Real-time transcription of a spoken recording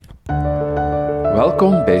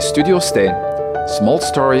Welkom bij Studio Stijn. Small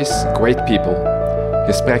Stories, Great People.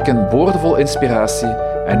 Gesprekken boordevol inspiratie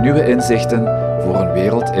en nieuwe inzichten voor een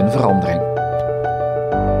wereld in verandering.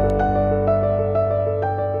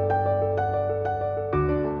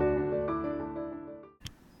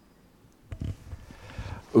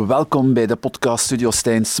 Welkom bij de podcast Studio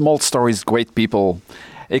Stijn, Small Stories, Great People.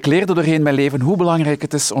 Ik leerde doorheen mijn leven hoe belangrijk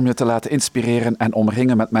het is om je te laten inspireren en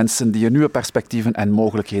omringen met mensen die je nieuwe perspectieven en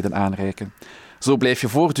mogelijkheden aanreiken. Zo blijf je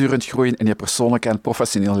voortdurend groeien in je persoonlijke en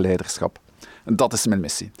professionele leiderschap. Dat is mijn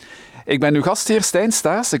missie. Ik ben uw gastheer Stijn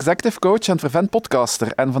Staes, executive coach en fervent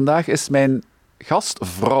podcaster. En vandaag is mijn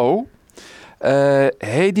gastvrouw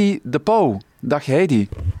Heidi de Pauw. Dag Heidi.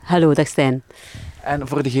 Hallo, dag Stijn. En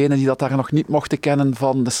voor degenen die dat daar nog niet mochten kennen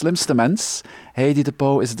van De Slimste Mens, Heidi de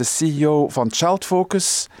Pauw is de CEO van Child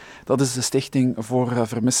Focus. Dat is de stichting voor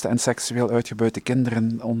vermiste en seksueel uitgebuite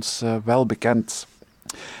kinderen, ons wel bekend.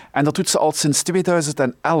 En dat doet ze al sinds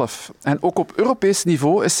 2011. En ook op Europees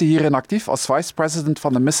niveau is ze hierin actief als vice-president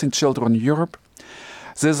van de Missing Children Europe.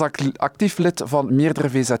 Ze is actief lid van meerdere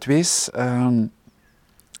VZW's,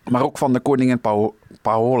 maar ook van de Koningin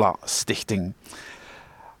Paola Stichting.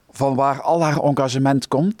 Van waar al haar engagement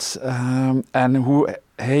komt en hoe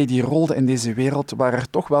hij die rolde in deze wereld waar er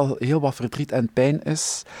toch wel heel wat verdriet en pijn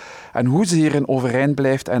is. En hoe ze hierin overeind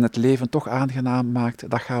blijft en het leven toch aangenaam maakt,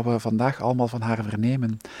 dat gaan we vandaag allemaal van haar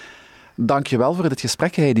vernemen. Dank je wel voor dit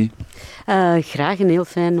gesprek, Heidi. Graag, en heel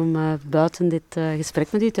fijn om buiten dit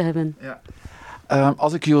gesprek met u te hebben. Ja.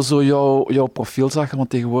 Als ik zo jouw profiel zag, want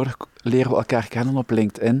tegenwoordig leren we elkaar kennen op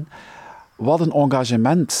LinkedIn. Wat een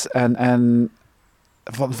engagement en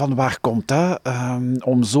van waar komt dat?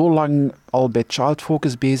 Om zo lang al bij Child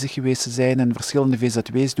Focus bezig geweest te zijn en verschillende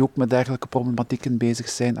VZW's die ook met dergelijke problematieken bezig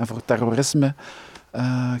zijn. En voor terrorisme,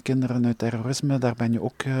 kinderen uit terrorisme, daar ben je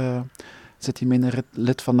ook, zit je mee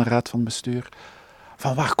lid van de raad van bestuur.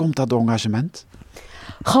 Van waar komt dat engagement?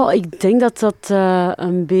 Goh, ik denk dat dat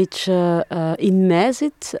een beetje in mij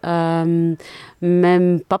zit.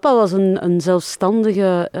 Mijn papa was een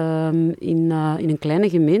zelfstandige in een kleine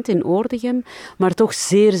gemeente in Oordegem, maar toch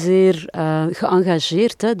zeer, zeer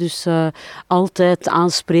geëngageerd. Hè? Dus altijd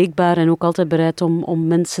aanspreekbaar en ook altijd bereid om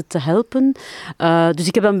mensen te helpen. Dus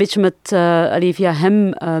ik heb dat een beetje via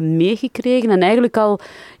hem meegekregen. En eigenlijk al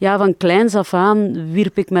van kleins af aan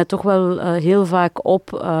wierp ik mij toch wel heel vaak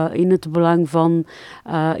op in het belang van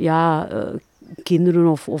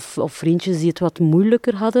kinderen of vriendjes die het wat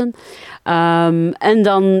moeilijker hadden. En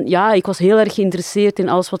dan, ik was heel erg geïnteresseerd in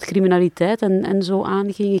alles wat criminaliteit en zo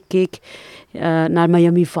aanging. Ik keek naar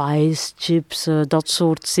Miami Vice, Chips, dat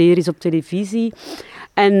soort series op televisie.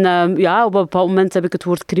 En op een bepaald moment heb ik het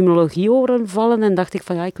woord criminologie horen vallen en dacht ik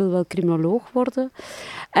van ik wil wel criminoloog worden.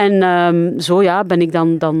 En ben ik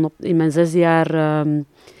dan in mijn 6e jaar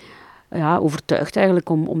overtuigd eigenlijk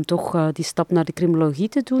om toch die stap naar de criminologie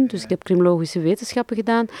te doen. Dus ik heb criminologische wetenschappen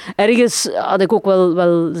gedaan. Ergens had ik ook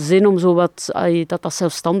wel zin om zo wat... Dat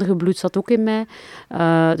zelfstandige bloed zat ook in mij.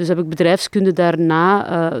 Dus heb ik bedrijfskunde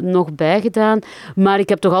daarna nog bijgedaan. Maar ik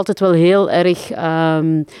heb toch altijd wel heel erg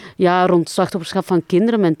rond slachtofferschap van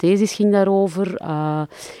kinderen. Mijn thesis ging daarover.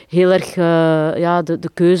 Heel erg de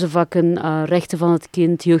keuzevakken, rechten van het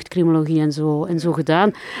kind, jeugdcriminologie en zo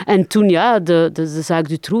gedaan. En toen de zaak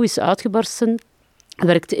Dutroux is uitgebarsten,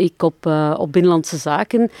 werkte ik op Binnenlandse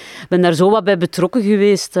Zaken. Ben daar zo wat bij betrokken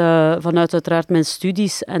geweest, vanuit uiteraard mijn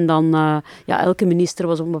studies. En dan, elke minister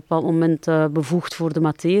was op een bepaald moment bevoegd voor de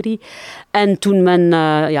materie. En toen men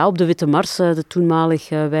op de Witte Mars, de toenmalig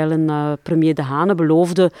wijlen premier De Hane,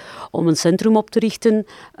 beloofde om een centrum op te richten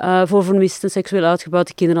voor vermiste en seksueel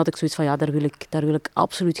uitgebuite kinderen, had ik zoiets van, daar wil ik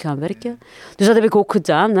absoluut gaan werken. Dus dat heb ik ook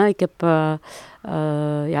gedaan. Hè. Ik heb...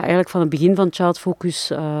 eigenlijk van het begin van Child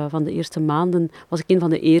Focus, van de eerste maanden, was ik een van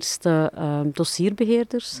de eerste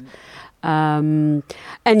dossierbeheerders. En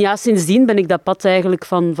sindsdien ben ik dat pad eigenlijk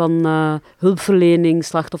van hulpverlening,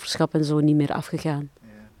 slachtofferschap en zo niet meer afgegaan.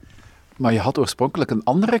 Maar je had oorspronkelijk een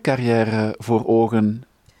andere carrière voor ogen.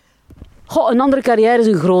 Een andere carrière is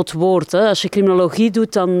een groot woord. Hè. Als je criminologie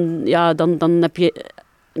doet, dan heb je...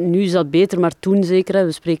 Nu is dat beter, maar toen zeker, hè,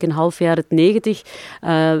 we spreken half jaren 90,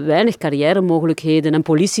 weinig carrière-mogelijkheden. En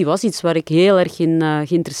politie was iets waar ik heel erg in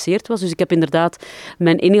geïnteresseerd was. Dus ik heb inderdaad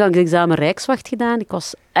mijn ingangsexamen Rijkswacht gedaan. Ik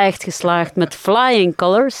was echt geslaagd met flying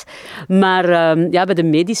colors. Maar bij de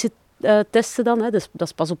medische testen dan, hè, dus dat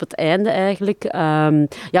is pas op het einde eigenlijk,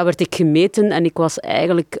 werd ik gemeten en ik was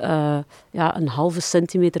eigenlijk een halve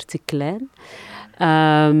centimeter te klein.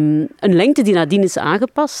 Een lengte die nadien is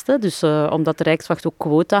aangepast. Hè. Dus omdat de Rijkswacht ook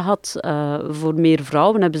quota had voor meer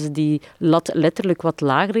vrouwen, hebben ze die lat letterlijk wat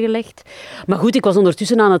lager gelegd. Maar goed, ik was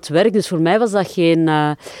ondertussen aan het werk, dus voor mij was dat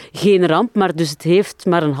geen ramp. Maar dus het heeft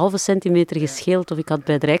maar een halve centimeter gescheeld of ik had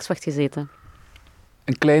bij de Rijkswacht gezeten.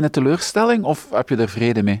 Een kleine teleurstelling of heb je er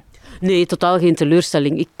vrede mee? Nee, totaal geen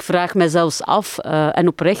teleurstelling. Ik vraag mij zelfs af, en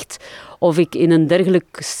oprecht, of ik in een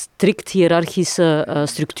dergelijk strikt hiërarchische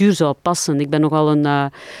structuur zou passen. Ik ben nogal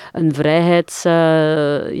een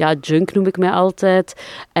vrijheidsjunk, noem ik mij altijd.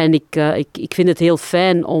 En ik vind het heel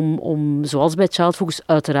fijn om zoals bij Child Focus,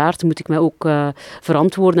 uiteraard moet ik mij ook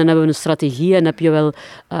verantwoorden en hebben we een strategie en heb je wel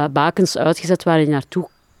bakens uitgezet waar je naartoe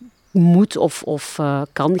moet of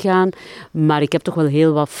kan gaan. Maar ik heb toch wel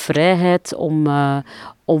heel wat vrijheid om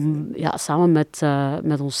samen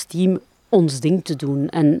met ons team ons ding te doen.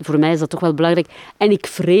 En voor mij is dat toch wel belangrijk. En ik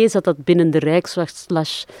vrees dat dat binnen de Rijkswacht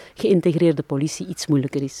 / geïntegreerde politie iets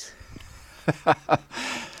moeilijker is.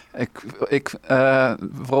 Ik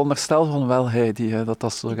veronderstel van wel, Heidi,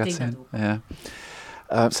 dat zo gaat zijn. Ja.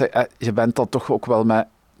 Je bent dan toch ook wel met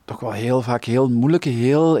toch wel heel vaak heel moeilijke,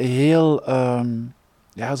 heel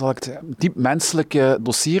zal ik het zeggen, diep menselijke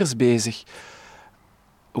dossiers bezig.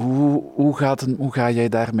 Hoe ga jij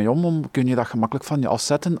daarmee om? Kun je dat gemakkelijk van je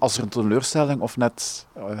afzetten als er een teleurstelling of net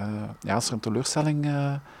als er een teleurstelling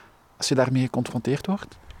als je daarmee geconfronteerd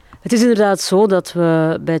wordt? Het is inderdaad zo dat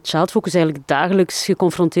we bij Child Focus eigenlijk dagelijks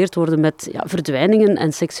geconfronteerd worden met verdwijningen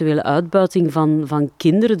en seksuele uitbuiting van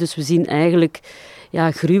kinderen. Dus we zien eigenlijk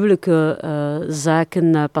gruwelijke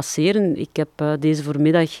zaken passeren. Ik heb deze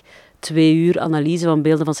voormiddag 2 uur analyse van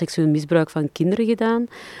beelden van seksueel misbruik van kinderen gedaan.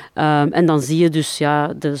 En dan zie je dus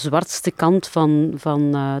de zwartste kant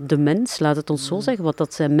van de mens, laat het ons zo zeggen. Want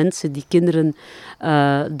dat zijn mensen die kinderen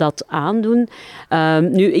dat aandoen.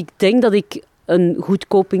 Nu, ik denk dat ik een goed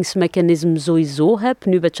kopingsmechanisme sowieso heb.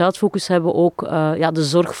 Nu, bij Child Focus hebben we ook de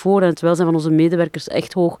zorg voor en het welzijn van onze medewerkers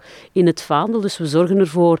echt hoog in het vaandel. Dus we zorgen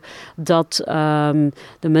ervoor dat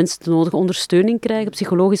de mensen de nodige ondersteuning krijgen,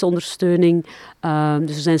 psychologische ondersteuning.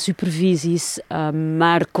 Dus er zijn supervisies.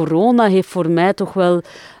 Maar corona heeft voor mij toch wel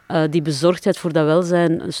die bezorgdheid voor dat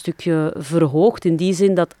welzijn een stukje verhoogd. In die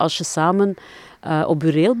zin dat als je samen op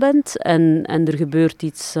bureel bent en er gebeurt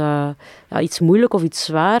iets moeilijk of iets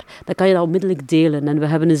zwaar, dan kan je dat onmiddellijk delen. En we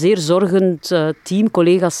hebben een zeer zorgend team.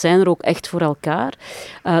 Collega's zijn er ook echt voor elkaar.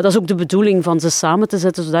 Dat is ook de bedoeling van ze samen te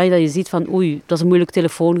zetten, zodat je ziet van oei, dat is een moeilijk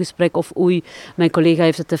telefoongesprek of oei, mijn collega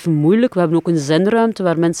heeft het even moeilijk. We hebben ook een zendruimte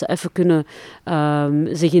waar mensen even kunnen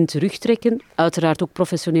zich in terugtrekken. Uiteraard ook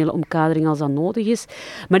professionele omkadering als dat nodig is.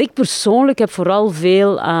 Maar ik persoonlijk heb vooral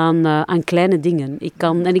veel aan kleine dingen.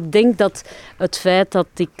 Ik denk dat het feit dat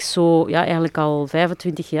ik zo eigenlijk al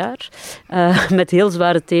 25 jaar met heel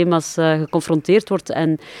zware thema's geconfronteerd word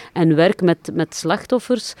en werk met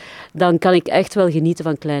slachtoffers, dan kan ik echt wel genieten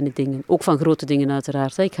van kleine dingen. Ook van grote dingen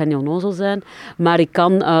uiteraard. Ik ga niet onnozel zijn, maar ik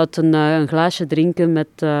kan uit een glaasje drinken met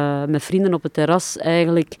vrienden op het terras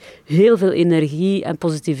eigenlijk heel veel energie en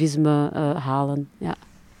positivisme halen. Ja.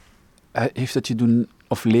 Heeft het je doen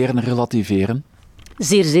of leren relativeren?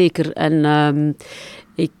 Zeer zeker. En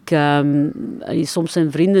soms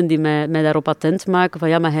zijn vrienden die mij daarop attent maken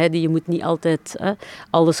van maar Heidi, je moet niet altijd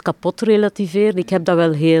alles kapot relativeren. Ik heb dat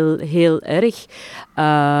wel heel, heel erg.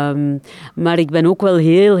 Maar ik ben ook wel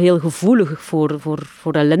heel, heel gevoelig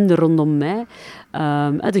voor ellende rondom mij.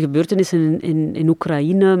 De gebeurtenissen in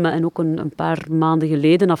Oekraïne, en ook een paar maanden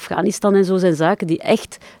geleden Afghanistan en zo zijn zaken die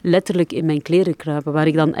echt letterlijk in mijn kleren kruipen. Waar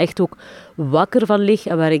ik dan echt ook wakker van lig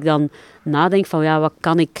en waar ik dan nadenk van wat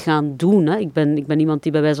kan ik gaan doen? Hè? Ik ben iemand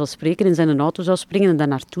die bij wijze van spreken in zijn auto zou springen en daar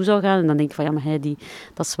naartoe zou gaan. En dan denk ik van maar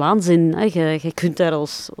dat is waanzin. Hè? Je kunt daar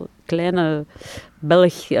als kleine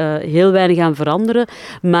Belg heel weinig aan veranderen.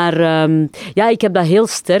 Maar ik heb dat heel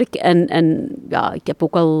sterk en ik heb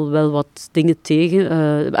ook wel wat dingen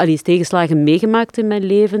tegenslagen meegemaakt in mijn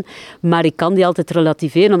leven. Maar ik kan die altijd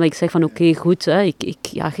relativeren, omdat ik zeg van oké, goed,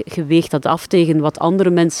 je weegt dat af tegen wat andere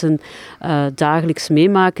mensen dagelijks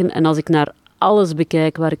meemaken. En als ik naar alles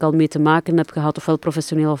bekijk waar ik al mee te maken heb gehad, ofwel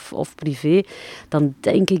professioneel of privé, dan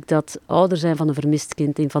denk ik dat ouder zijn van een vermist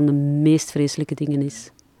kind een van de meest vreselijke dingen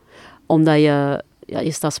is. Omdat je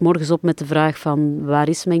staat 's morgens op met de vraag van waar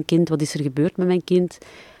is mijn kind, wat is er gebeurd met mijn kind?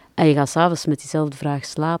 En je gaat 's avonds met diezelfde vraag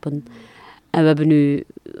slapen. En we hebben nu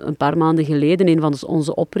een paar maanden geleden een van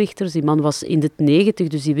onze oprichters, die man was in de 90,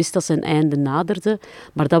 dus die wist dat zijn einde naderde.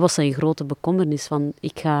 Maar dat was zijn grote bekommernis van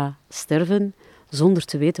ik ga sterven zonder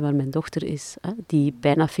te weten waar mijn dochter is, die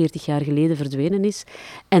bijna 40 jaar geleden verdwenen is.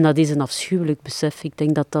 En dat is een afschuwelijk besef. Ik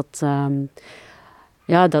denk dat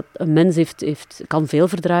een mens kan veel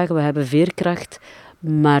verdragen, we hebben veerkracht,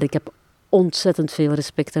 maar ik heb ontzettend veel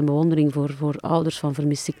respect en bewondering voor ouders van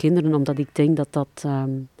vermiste kinderen, omdat ik denk dat dat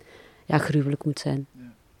gruwelijk moet zijn.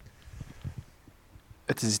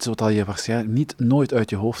 Het is iets wat je waarschijnlijk nooit uit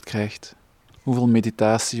je hoofd krijgt. Hoeveel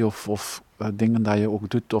meditatie of dingen dat je ook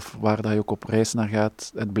doet of waar dat je ook op reis naar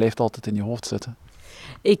gaat, het blijft altijd in je hoofd zitten.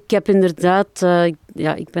 Ik heb inderdaad,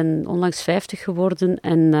 ik ben onlangs 50 geworden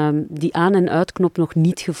en die aan- en uitknop nog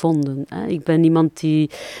niet gevonden. Hè. Ik ben iemand die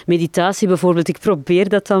meditatie bijvoorbeeld, ik probeer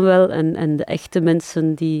dat dan wel en de echte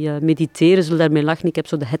mensen die mediteren zullen daarmee lachen. Ik heb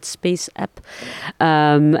zo de Headspace-app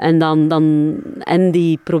en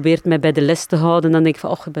die probeert mij bij de les te houden. Dan denk ik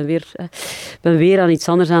van, ik ben weer aan iets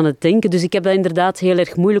anders aan het denken. Dus ik heb dat inderdaad heel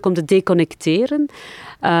erg moeilijk om te deconnecteren.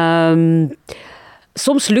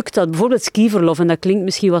 Soms lukt dat, bijvoorbeeld skiverlof, en dat klinkt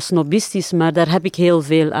misschien wat snobistisch, maar daar heb ik heel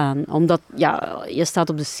veel aan. Omdat, je staat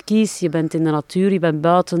op de skis, je bent in de natuur, je bent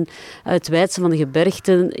buiten. Het wijdse van de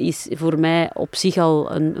gebergten is voor mij op zich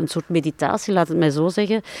al een soort meditatie, laat het mij zo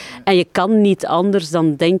zeggen. En je kan niet anders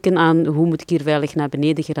dan denken aan hoe moet ik hier veilig naar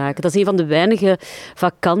beneden geraken. Dat is een van de weinige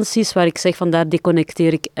vakanties waar ik zeg van daar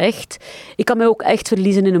deconnecteer ik echt. Ik kan mij ook echt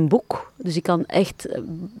verliezen in een boek. Dus ik kan echt,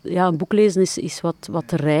 een boek lezen is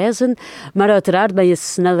wat reizen. Maar uiteraard ben je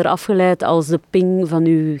sneller afgeleid als de ping van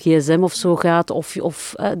je gsm of zo gaat.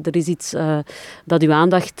 Of er is iets dat je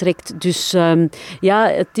aandacht trekt. Dus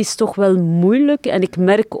het is toch wel moeilijk. En ik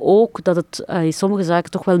merk ook dat het sommige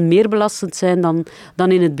zaken toch wel meer belastend zijn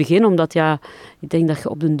dan in het begin. Omdat ik denk dat je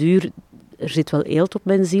op den duur, er zit wel eelt op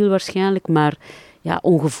mijn ziel waarschijnlijk. Maar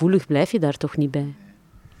ongevoelig blijf je daar toch niet bij.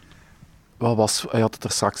 Je had het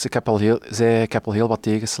er straks, ik heb al heel wat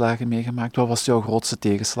tegenslagen meegemaakt. Wat was jouw grootste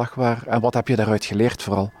tegenslag en wat heb je daaruit geleerd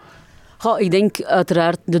vooral? Ik denk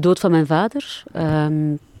uiteraard de dood van mijn vader.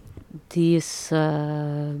 Die is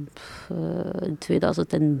in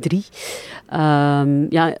 2003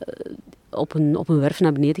 op een werf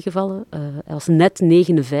naar beneden gevallen. Hij was net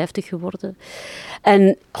 59 geworden.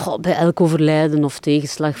 En bij elk overlijden of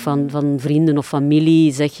tegenslag van vrienden of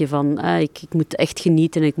familie zeg je van ik moet echt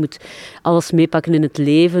genieten en ik moet alles meepakken in het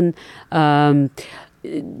leven.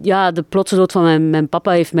 De plotse dood van mijn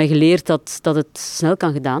papa heeft mij geleerd dat het snel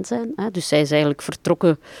kan gedaan zijn. Hè. Dus zij is eigenlijk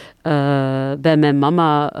vertrokken bij mijn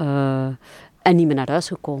mama en niet meer naar huis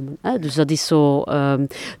gekomen. Hè. Dus dat is zo.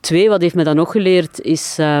 2, wat heeft mij dan nog geleerd,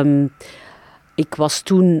 is... Ik was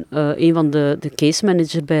toen een van de case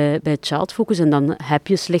managers bij Child Focus en dan heb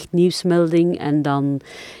je slecht nieuwsmelding en dan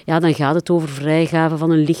gaat het over vrijgave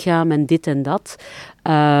van een lichaam en dit en dat.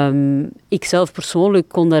 Ik zelf persoonlijk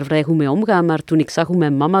kon daar vrij goed mee omgaan, maar toen ik zag hoe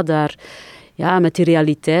mijn mama daar met die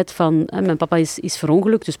realiteit van... mijn papa is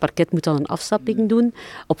verongelukt, dus parket moet dan een afstapping doen.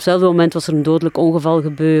 Op hetzelfde moment was er een dodelijk ongeval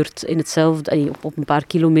gebeurd in hetzelfde, op een paar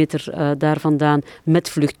kilometer daar vandaan met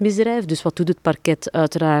vluchtmisdrijf. Dus wat doet het parket?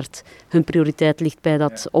 Uiteraard, hun prioriteit ligt bij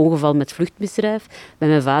dat ongeval met vluchtmisdrijf. Bij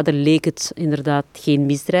mijn vader leek het inderdaad geen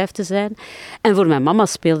misdrijf te zijn. En voor mijn mama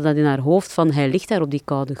speelde dat in haar hoofd van hij ligt daar op die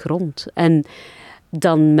koude grond. En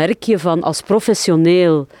dan merk je van als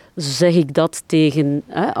professioneel zeg ik dat tegen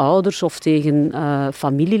ouders of tegen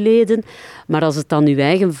familieleden. Maar als het dan uw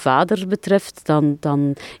eigen vader betreft, dan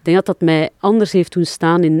ik denk dat mij anders heeft doen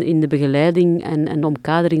staan in de begeleiding en de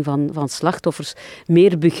omkadering van slachtoffers.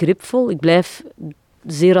 Meer begripvol. Ik blijf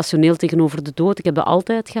zeer rationeel tegenover de dood. Ik heb dat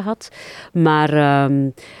altijd gehad. Maar...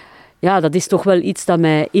 dat is toch wel iets dat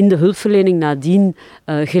mij in de hulpverlening nadien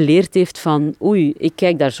geleerd heeft van ik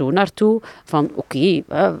kijk daar zo naartoe, van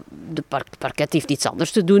de parket heeft iets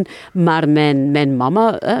anders te doen, maar mijn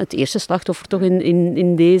mama, het eerste slachtoffer toch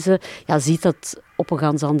in deze, ziet dat op een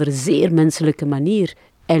ganz andere, zeer menselijke manier.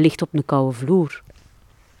 Hij ligt op een koude vloer.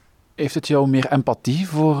 Heeft het jou meer empathie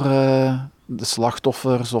voor de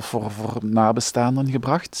slachtoffers of voor nabestaanden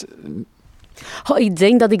gebracht? Ik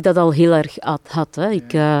denk dat ik dat al heel erg had. Hè. Ik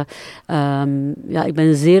ben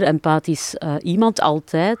een zeer empathisch iemand,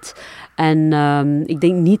 altijd. En ik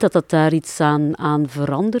denk niet dat dat daar iets aan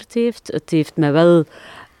veranderd heeft. Het heeft mij wel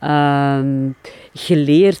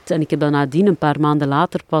geleerd, en ik heb dat nadien een paar maanden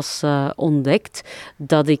later pas ontdekt,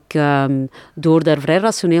 dat ik door daar vrij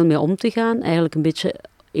rationeel mee om te gaan, eigenlijk een beetje...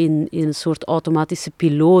 In een soort automatische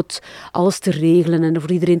piloot alles te regelen en er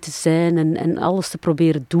voor iedereen te zijn en alles te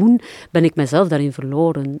proberen doen, ben ik mezelf daarin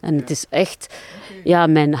verloren. En het is echt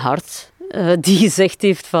mijn hart die gezegd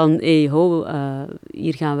heeft van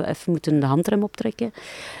hier gaan we even moeten de handrem optrekken.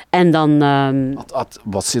 En dan...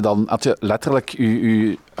 Had je letterlijk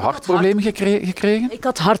je hartproblemen gekregen? Ik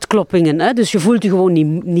had hartkloppingen, hè? Dus je voelt je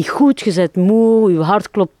gewoon niet goed, je bent moe, je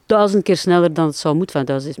hart klopt 1000 keer sneller dan het zou moeten.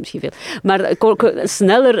 Enfin, 1000 is misschien veel. Maar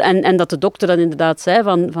sneller, en dat de dokter dan inderdaad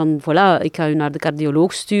zei van voilà, ik ga u naar de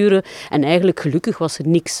cardioloog sturen. En eigenlijk gelukkig was er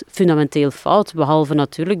niks fundamenteel fout, behalve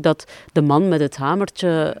natuurlijk dat de man met het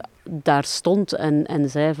hamertje daar stond en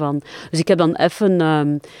zei van... Dus ik heb dan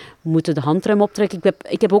even moeten de handrem optrekken.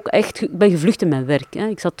 Ik heb ook echt... Ik ben gevlucht in mijn werk. Hè.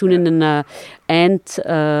 Ik zat toen in een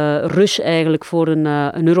eindrush eigenlijk voor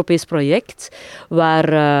een Europees project, waar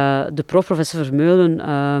de professor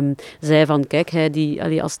Vermeulen zei van, kijk,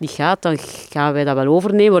 als het niet gaat, dan gaan wij dat wel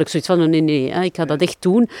overnemen. Waar ik zoiets van, nee, ik ga dat echt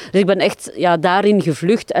doen. Dus ik ben echt daarin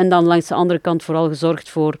gevlucht en dan langs de andere kant vooral gezorgd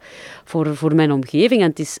voor mijn omgeving. En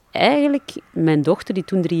het is eigenlijk mijn dochter, die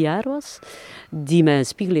toen 3 jaar was, die mij een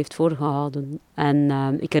spiegel heeft voorgehouden.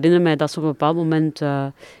 En ik herinner mij dat ze op een bepaald moment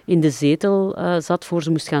in de zetel zat voor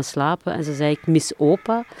ze moest gaan slapen. En ze zei, ik mis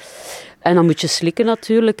opa. En dan moet je slikken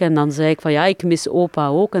natuurlijk. En dan zei ik van, ja, ik mis opa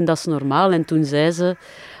ook. En dat is normaal. En toen zei ze,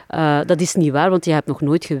 dat is niet waar, want je hebt nog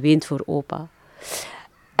nooit geweend voor opa.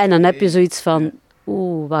 En dan heb je zoiets van...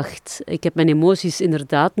 Oeh, wacht. Ik heb mijn emoties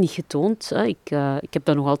inderdaad niet getoond. Hè. Ik heb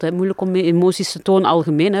dat nog altijd moeilijk om emoties te tonen,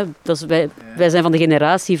 algemeen. Hè. Dat is, wij zijn van de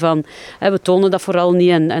generatie van... we tonen dat vooral niet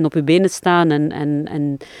en op je benen staan.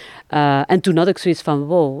 En toen had ik zoiets van...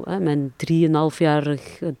 Wow, hè, mijn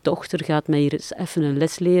 3,5-jarige dochter gaat mij hier eens even een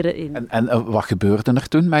les leren. En wat gebeurde er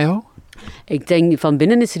toen met jou? Ik denk, van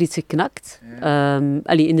binnen is er iets geknakt. Ja.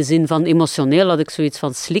 In de zin van emotioneel had ik zoiets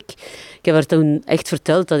van slik. Ik heb haar toen echt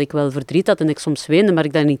verteld dat ik wel verdriet had en ik soms weende, maar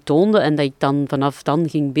ik dat niet toonde en dat ik dan vanaf dan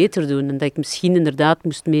ging beter doen. En dat ik misschien inderdaad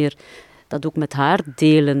moest meer dat ook met haar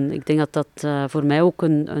delen. Ik denk dat dat voor mij ook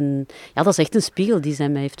dat is echt een spiegel die zij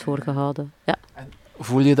mij heeft voorgehouden. Ja. En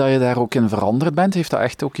voel je dat je daar ook in veranderd bent? Heeft dat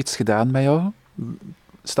echt ook iets gedaan met jou?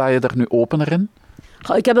 Sta je daar nu opener in?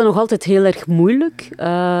 Ik heb dat nog altijd heel erg moeilijk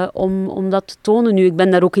om dat te tonen. Nu, ik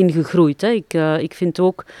ben daar ook in gegroeid. Hè. Ik vind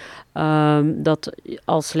ook dat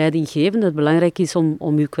als leidinggevende het belangrijk is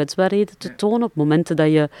om je kwetsbaarheden te tonen. Op momenten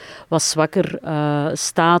dat je wat zwakker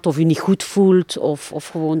staat of je niet goed voelt of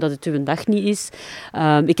gewoon dat het je dag niet is.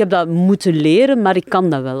 Ik heb dat moeten leren, maar ik kan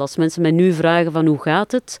dat wel. Als mensen mij nu vragen van hoe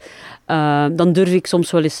gaat het, dan durf ik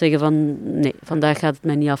soms wel eens zeggen van nee, vandaag gaat het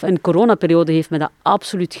mij niet af. En de coronaperiode heeft mij dat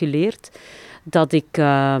absoluut geleerd. Dat ik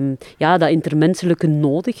dat intermenselijke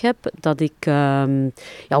nodig heb. Dat ik...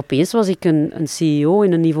 opeens was ik een CEO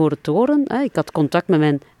in een ivoren toren. Hè. Ik had contact met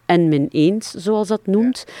mijn eens, zoals dat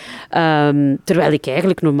noemt. Terwijl ik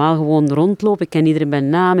eigenlijk normaal gewoon rondloop. Ik ken iedereen bij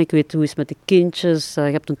naam. Ik weet hoe het is met de kindjes. Je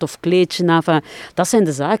hebt een tof kleedje aan. Dat zijn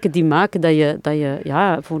de zaken die maken dat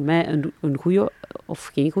je voor mij een goede... of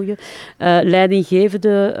geen goede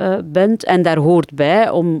leidinggevende bent. En daar hoort bij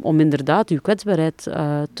om inderdaad uw kwetsbaarheid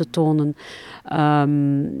te tonen.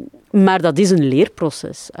 Maar dat is een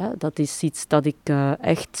leerproces. Hè. Dat is iets dat ik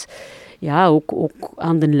echt ook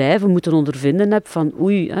aan den lijve moeten ondervinden heb. Van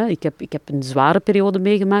oei, hè, ik heb een zware periode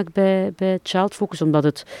meegemaakt bij Child Focus, omdat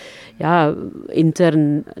het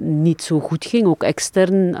intern niet zo goed ging. Ook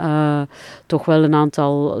extern toch wel een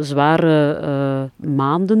aantal zware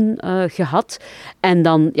maanden gehad. En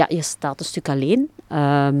dan, je staat een stuk alleen.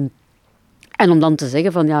 En om dan te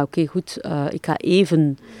zeggen van, oké, goed, ik ga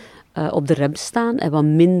even op de rem staan en wat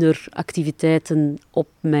minder activiteiten op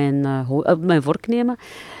mijn vork nemen.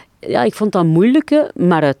 Ja, ik vond dat moeilijke,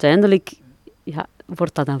 maar uiteindelijk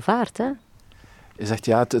wordt dat aanvaard, hè. Je zegt,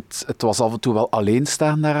 het was af en toe wel alleen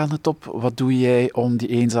staan daar aan de top. Wat doe jij om die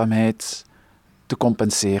eenzaamheid te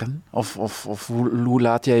compenseren? Of hoe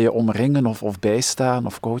laat jij je omringen of bijstaan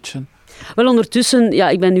of coachen? Wel, ondertussen,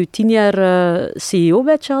 ik ben nu 10 jaar CEO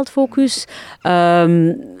bij Child Focus.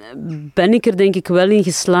 Ben ik er denk ik wel in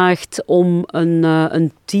geslaagd om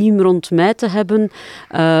een team rond mij te hebben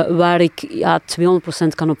waar ik 200%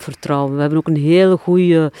 kan op vertrouwen. We hebben ook een heel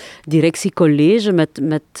goede directiecollege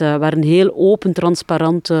waar een heel open,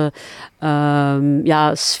 transparante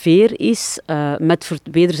sfeer is met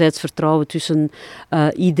wederzijds vertrouwen tussen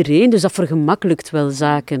iedereen. Dus dat vergemakkelijkt wel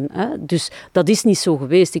zaken. Hè. Dus dat is niet zo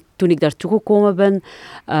geweest. Toen ik daartoe gekomen ben,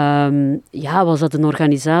 was dat een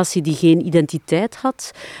organisatie die geen identiteit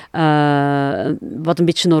had. Wat een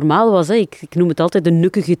beetje normaal was. Hè. Ik noem het altijd de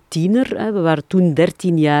nukkige tiener. Hè. We waren toen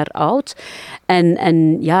 13 jaar oud.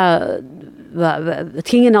 En het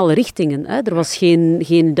ging in alle richtingen. Hè. Er was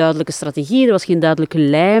geen duidelijke strategie, er was geen duidelijke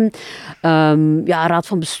lijn. Raad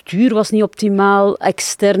van bestuur was niet optimaal.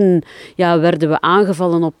 Extern werden we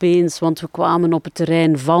aangevallen opeens, want we kwamen op het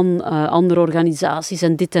terrein van andere organisaties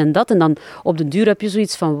en dit en dat. En dan op den duur heb je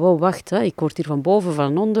zoiets van, wow, wacht, hè, ik word hier van boven,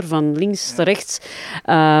 van onder, van links, rechts.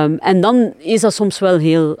 En dan is dat soms wel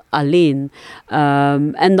heel alleen.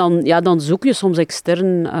 En dan zoek je soms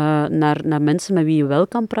extern naar mensen met wie je wel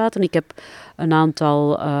kan praten. Ik heb een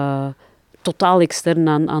aantal totaal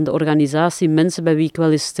extern aan de organisatie, mensen bij wie ik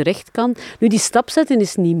wel eens terecht kan. Nu, die stap zetten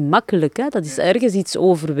is niet makkelijk. Hè? Dat is ergens iets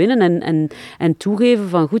overwinnen en toegeven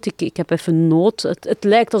van goed, ik heb even nood. Het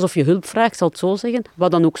lijkt alsof je hulp vraagt, zal het zo zeggen,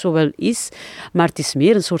 wat dan ook zo wel is. Maar het is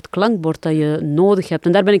meer een soort klankbord dat je nodig hebt.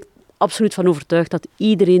 En daar ben ik absoluut van overtuigd dat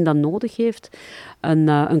iedereen dat nodig heeft.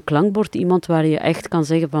 Een klankbord, iemand waar je echt kan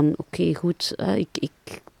zeggen van oké, goed,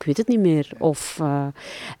 ik weet het niet meer.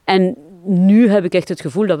 En nu heb ik echt het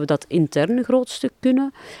gevoel dat we dat intern een groot stuk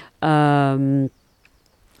kunnen.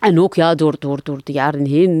 En ook door de jaren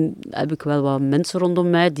heen heb ik wel wat mensen rondom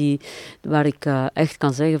mij waar ik echt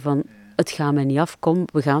kan zeggen van het gaat mij niet af, kom,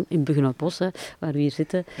 we gaan in Buggenbos, waar we hier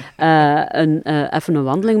zitten, even een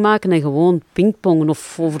wandeling maken en gewoon pingpongen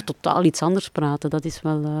of over totaal iets anders praten. Dat is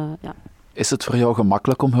wel, Is het voor jou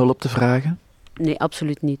gemakkelijk om hulp te vragen? Nee,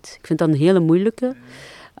 absoluut niet. Ik vind dat een hele moeilijke.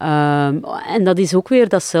 En dat is ook weer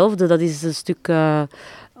datzelfde. Dat is een stuk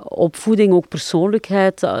opvoeding, ook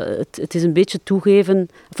persoonlijkheid. Het is een beetje toegeven,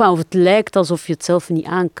 of het lijkt alsof je het zelf niet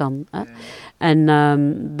aan kan. Hè. En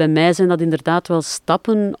bij mij zijn dat inderdaad wel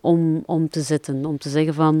stappen om te zetten. Om te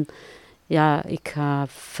zeggen van, ja, ik ga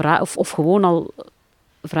vragen, of gewoon al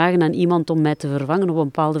vragen aan iemand om mij te vervangen op een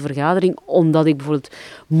bepaalde vergadering, omdat ik bijvoorbeeld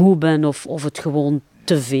moe ben of het gewoon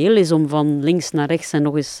te veel is om van links naar rechts en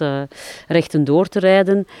nog eens rechtendoor te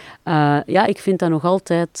rijden. Ik vind dat nog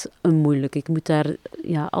altijd een moeilijk. Ik moet daar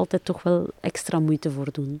altijd toch wel extra moeite voor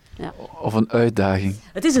doen. Ja. Of een uitdaging?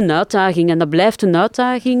 Het is een uitdaging en dat blijft een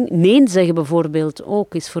uitdaging. Nee zeggen bijvoorbeeld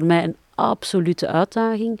ook is voor mij een absolute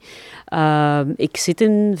uitdaging. Ik zit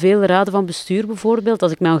in veel raden van bestuur bijvoorbeeld.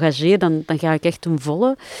 Als ik me engageer, dan ga ik echt een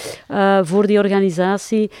volle voor die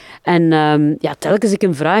organisatie. En telkens ik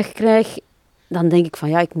een vraag krijg, dan denk ik van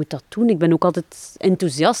ik moet dat doen. Ik ben ook altijd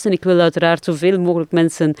enthousiast en ik wil uiteraard zoveel mogelijk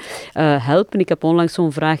mensen helpen. Ik heb onlangs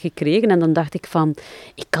zo'n vraag gekregen en dan dacht ik van,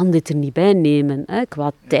 ik kan dit er niet bij nemen. Hè.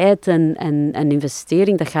 Qua tijd en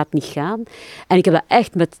investering, dat gaat niet gaan. En ik heb dat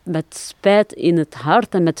echt met spijt in het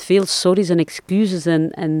hart en met veel sorry's en excuses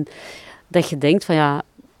en dat je denkt van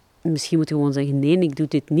misschien moet je gewoon zeggen, nee, ik doe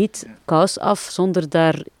dit niet. Kous af, zonder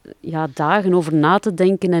daar dagen over na te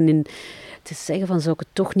denken en te zeggen van, zou ik het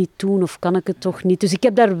toch niet doen of kan ik het toch niet? Dus ik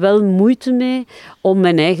heb daar wel moeite mee om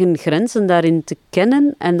mijn eigen grenzen daarin te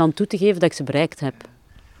kennen en dan toe te geven dat ik ze bereikt heb.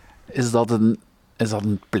 Is dat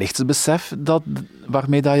een plichtsbesef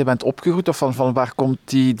waarmee dat je bent opgegroeid? Of van waar komt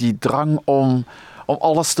die drang om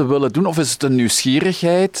alles te willen doen? Of is het een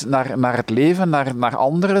nieuwsgierigheid naar het leven, naar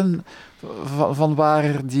anderen? Van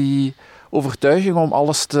waar die overtuiging om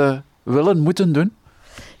alles te willen, moeten doen?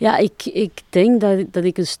 Ja, ik denk dat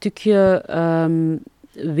ik een stukje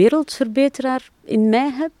wereldverbeteraar in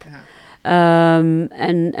mij heb. Ja.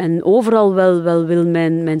 En overal wel wil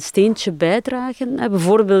mijn steentje bijdragen.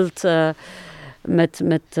 Bijvoorbeeld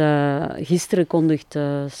gisteren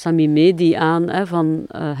kondigde Sami Medi aan van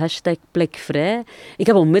 #plekvrij. Ik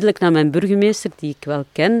heb onmiddellijk naar mijn burgemeester, die ik wel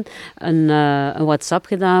ken, een WhatsApp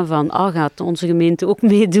gedaan van gaat onze gemeente ook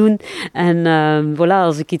meedoen. En voilà,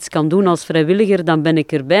 als ik iets kan doen als vrijwilliger, dan ben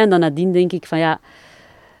ik erbij. En dan nadien denk ik van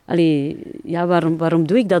waarom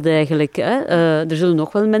doe ik dat eigenlijk? Hè? Er zullen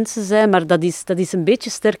nog wel mensen zijn, maar dat is een beetje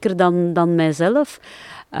sterker dan mijzelf.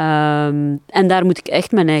 En daar moet ik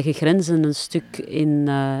echt mijn eigen grenzen een stuk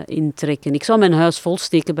in trekken. Ik zou mijn huis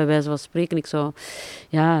volsteken, bij wijze van spreken. Ik zou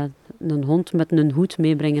een hond met een hoed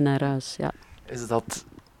meebrengen naar huis. Ja. Is dat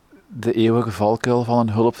de eeuwige valkuil van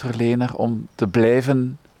een hulpverlener om te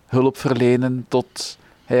blijven hulp verlenen tot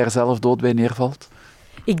hij er zelf dood bij neervalt?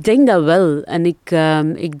 Ik denk dat wel. En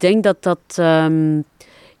ik denk dat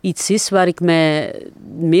iets is waar ik mij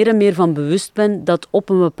meer en meer van bewust ben, dat op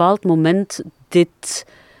een bepaald moment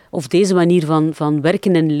deze manier van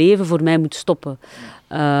werken en leven voor mij moet stoppen.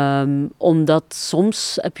 Omdat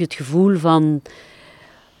soms heb je het gevoel van,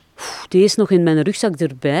 deze nog in mijn rugzak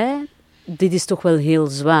erbij. dit is toch wel heel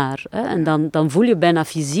zwaar. Hè? En dan voel je bijna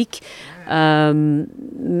fysiek.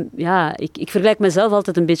 Ik vergelijk mezelf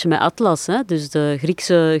altijd een beetje met Atlas. Hè? Dus de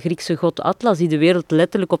Griekse god Atlas, die de wereld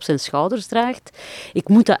letterlijk op zijn schouders draagt. Ik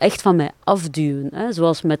moet dat echt van mij afduwen. Hè?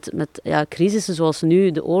 Zoals met crisissen zoals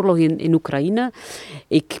nu de oorlog in Oekraïne.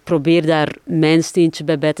 Ik probeer daar mijn steentje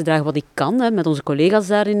bij te dragen wat ik kan, hè, met onze collega's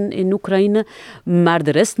daar in Oekraïne. Maar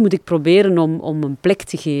de rest moet ik proberen om een plek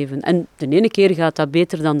te geven. En de ene keer gaat dat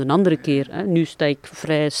beter dan de andere keer. Hè. Nu sta ik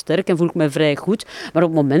vrij sterk en voel ik me vrij goed. Maar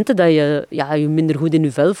op momenten dat je je minder goed in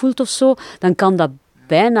je vel voelt of zo, dan kan dat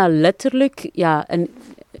bijna letterlijk... Ja, en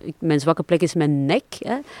mijn zwakke plek is mijn nek.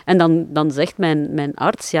 Hè. En dan zegt mijn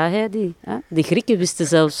arts, Heidi, de Grieken wisten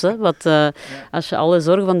zelfs, hè, als je alle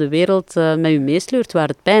zorgen van de wereld met je meesleurt, waar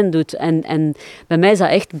het pijn doet. En bij mij is dat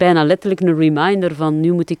echt bijna letterlijk een reminder van,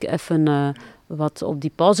 nu moet ik even wat op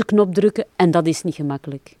die pauzeknop drukken. En dat is niet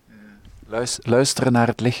gemakkelijk. Luisteren naar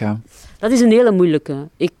het lichaam. Dat is een hele moeilijke.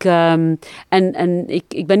 Ik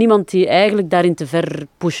ben iemand die eigenlijk daarin te ver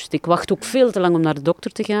pusht. Ik wacht ook veel te lang om naar de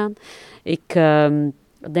dokter te gaan. Ik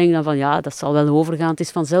denk dan van, dat zal wel overgaan. Het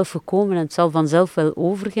is vanzelf gekomen en het zal vanzelf wel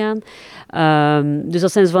overgaan. Dus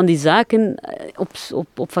dat zijn van die zaken.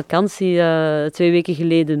 Op vakantie, 2 weken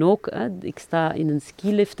geleden ook. Hè. Ik sta in een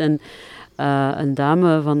skilift en een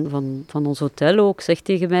dame van ons hotel ook zegt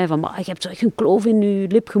tegen mij van, maar je hebt zo echt een kloof in je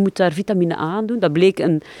lip, je moet daar vitamine A aan doen. Dat bleek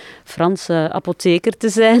een Franse apotheker te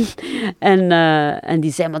zijn. En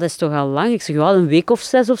die zei, maar dat is toch al lang? Ik zeg, een week of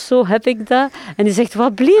 6 of zo heb ik dat. En die zegt,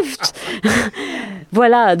 wat blieft?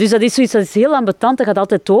 Voilà, dus dat is zoiets, dat is heel ambetant. Dat gaat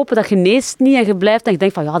altijd open, dat geneest niet en je blijft en je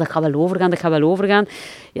denkt van, dat gaat wel overgaan.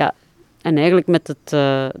 Ja. En eigenlijk met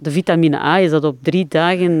de vitamine A is dat op 3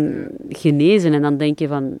 dagen genezen. En dan denk je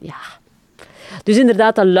van, Dus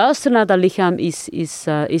inderdaad, dat luisteren naar dat lichaam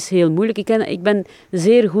is heel moeilijk. Ik ben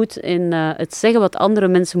zeer goed in het zeggen wat andere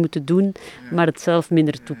mensen moeten doen, maar het zelf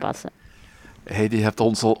minder toepassen. Heidi, je hebt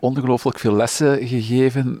ons al ongelooflijk veel lessen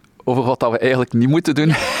gegeven over wat we eigenlijk niet moeten doen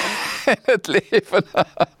in het leven.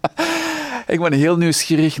 Ik ben heel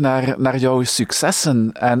nieuwsgierig naar jouw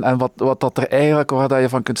successen en wat dat er eigenlijk, waar dat je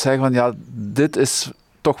van kunt zeggen van dit is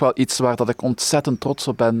toch wel iets waar dat ik ontzettend trots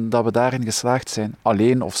op ben dat we daarin geslaagd zijn.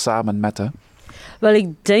 Alleen of samen met, hè. Wel, ik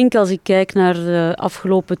denk als ik kijk naar de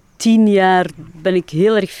afgelopen 10 jaar, ben ik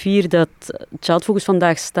heel erg fier dat Child Focus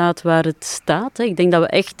vandaag staat waar het staat. Ik denk dat we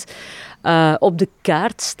echt op de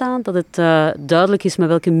kaart staan, dat het duidelijk is met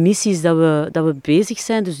welke missies dat we bezig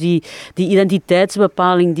zijn. Dus die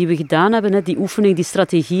identiteitsbepaling die we gedaan hebben, die oefening, die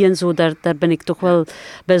strategie en zo, daar ben ik toch wel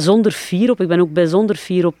bijzonder fier op. Ik ben ook bijzonder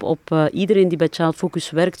fier op iedereen die bij Child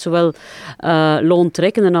Focus werkt, zowel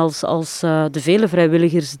loontrekkenden als de vele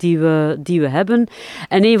vrijwilligers die we hebben.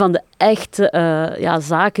 En een van de echte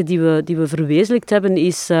zaken die we verwezenlijkt hebben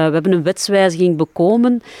is, we hebben een wetswijziging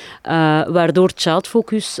bekomen, waardoor Child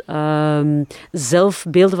Focus zelf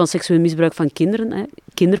beelden van seksueel misbruik van kinderen,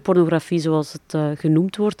 kinderpornografie zoals het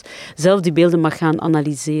genoemd wordt, zelf die beelden mag gaan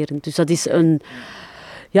analyseren. Dus dat is een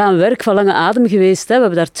werk van lange adem geweest. Hè. We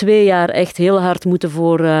hebben daar 2 jaar echt heel hard moeten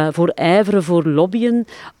voor ijveren, voor lobbyen,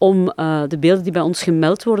 om de beelden die bij ons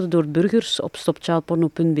gemeld worden door burgers op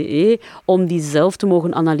stopchildporno.be, om die zelf te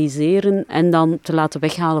mogen analyseren en dan te laten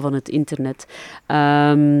weghalen van het internet.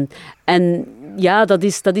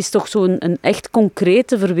 Dat is toch zo'n een echt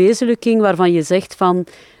concrete verwezenlijking waarvan je zegt van,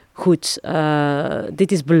 goed,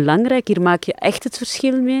 dit is belangrijk, hier maak je echt het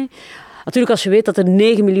verschil mee. Natuurlijk, als je weet dat er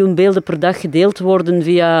 9 miljoen beelden per dag gedeeld worden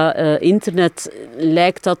via internet,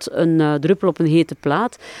 lijkt dat een druppel op een hete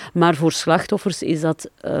plaat. Maar voor slachtoffers is dat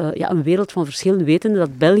een wereld van verschil, wetende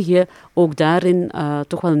dat België ook daarin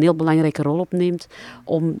toch wel een heel belangrijke rol opneemt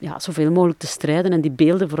om zoveel mogelijk te strijden en die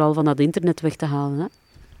beelden vooral van dat internet weg te halen. Hè.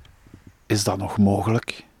 Is dat nog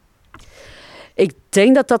mogelijk? Ik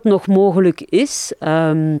denk dat dat nog mogelijk is.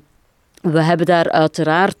 We hebben daar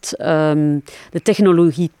uiteraard de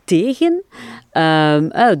technologie tegen.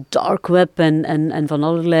 Dark web en van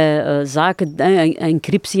allerlei zaken,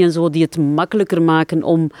 encryptie en zo, die het makkelijker maken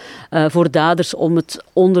om voor daders om het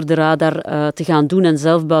onder de radar te gaan doen en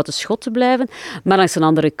zelf buiten schot te blijven. Maar langs de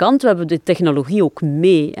andere kant, we hebben de technologie ook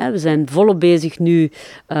mee. Hè. We zijn volop bezig nu,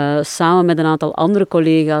 samen met een aantal andere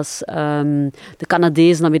collega's, de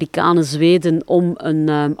Canadezen, Amerikanen, Zweden, om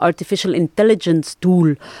een artificial intelligence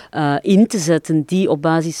tool in te zetten die op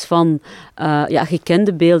basis van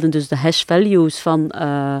gekende beelden, dus de hash values van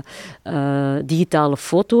digitale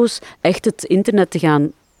foto's, echt het internet te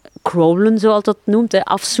gaan crawlen, zoals dat noemt,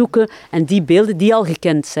 afzoeken en die beelden die al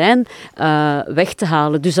gekend zijn, weg te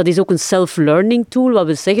halen. Dus dat is ook een self-learning tool, wat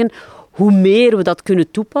we zeggen, hoe meer we dat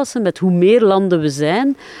kunnen toepassen, met hoe meer landen we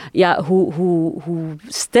zijn, ja, hoe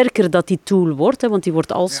sterker dat die tool wordt. Hè, want die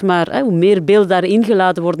wordt alsmaar, hoe meer beelden daar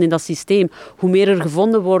ingeladen worden in dat systeem, hoe meer er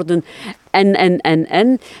gevonden worden.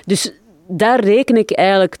 En. Dus daar reken ik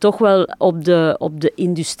eigenlijk toch wel op de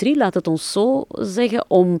industrie, laat het ons zo zeggen,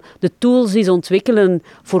 om de tools die ze ontwikkelen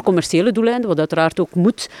voor commerciële doeleinden, wat uiteraard ook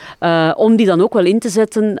moet, om die dan ook wel in te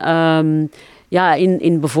zetten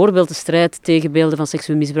in bijvoorbeeld de strijd tegen beelden van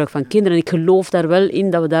seksueel misbruik van kinderen. En ik geloof daar wel in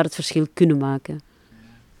dat we daar het verschil kunnen maken.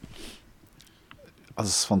 Het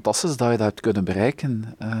is fantastisch dat je dat hebt kunnen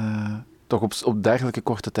bereiken, toch op dergelijke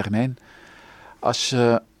korte termijn. Als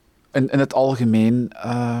je in het algemeen...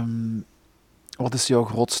 wat is jouw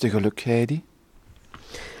grootste geluk, Heidi?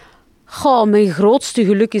 Mijn grootste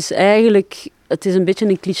geluk is eigenlijk... Het is een beetje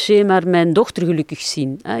een cliché, maar mijn dochter gelukkig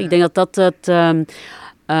zien. Ik denk dat het...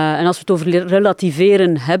 en als we het over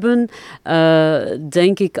relativeren hebben,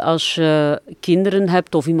 denk ik als je kinderen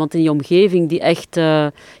hebt of iemand in je omgeving die echt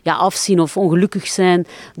afzien of ongelukkig zijn,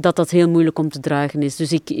 dat heel moeilijk om te dragen is.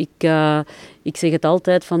 Dus ik zeg het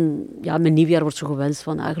altijd van, mijn nieuwjaar wordt zo gewenst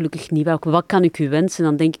van, gelukkig nieuwjaar. Wat kan ik u wensen? En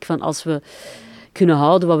dan denk ik van, als we kunnen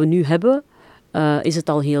houden wat we nu hebben, is het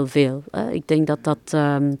al heel veel. Ik denk dat...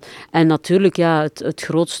 en natuurlijk, het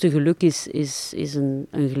grootste geluk is een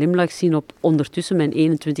glimlach zien op ondertussen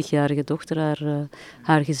mijn 21-jarige dochter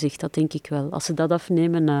haar gezicht. Dat denk ik wel. Als ze dat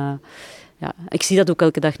afnemen... ik zie dat ook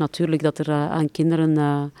elke dag natuurlijk, dat er aan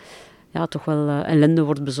kinderen toch wel ellende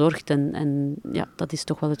wordt bezorgd. En dat is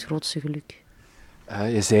toch wel het grootste geluk.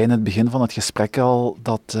 Je zei in het begin van het gesprek al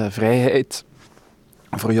dat vrijheid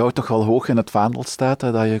voor jou toch wel hoog in het vaandel staat,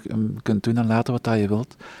 dat je kunt doen en laten wat je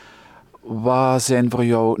wilt. Wat zijn voor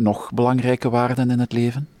jou nog belangrijke waarden in het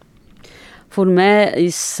leven? Voor mij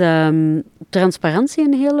is transparantie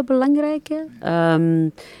een hele belangrijke.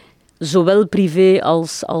 Zowel privé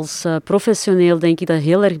als professioneel denk ik dat het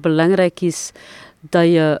heel erg belangrijk is dat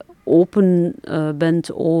je open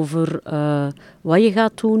bent over wat je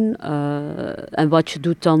gaat doen en wat je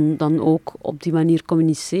doet dan ook op die manier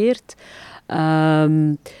communiceert.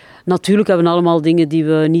 Natuurlijk hebben we allemaal dingen die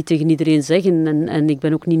we niet tegen iedereen zeggen en ik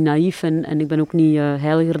ben ook niet naïef en ik ben ook niet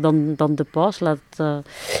heiliger dan de paus, laat het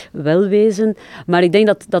wel wezen. Maar ik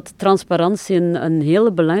denk dat transparantie een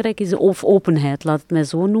hele belangrijke is, of openheid, laat het mij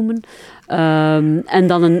zo noemen. En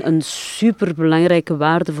dan een superbelangrijke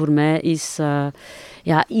waarde voor mij is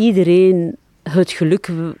iedereen het geluk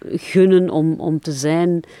gunnen om te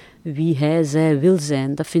zijn wie hij, zij wil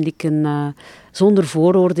zijn. Dat vind ik zonder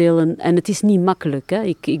vooroordelen. En het is niet makkelijk. Hè.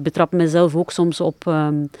 Ik betrap mezelf ook soms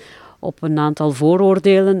op een aantal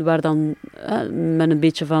vooroordelen waar dan men een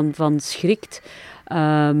beetje van schrikt.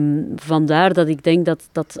 Vandaar dat ik denk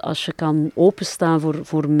dat als je kan openstaan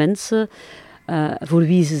voor mensen, voor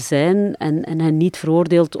wie ze zijn en hen niet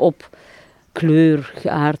veroordeelt op kleur,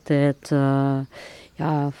 geaardheid,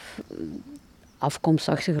 afkomst,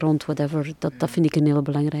 achtergrond, whatever. Dat vind ik een hele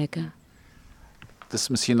belangrijke. Het is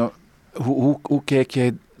misschien nog... Hoe kijk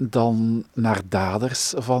jij dan naar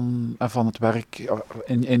daders van het werk,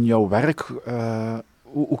 in jouw werk?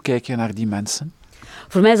 Hoe kijk je naar die mensen?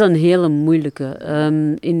 Voor mij is dat een hele moeilijke.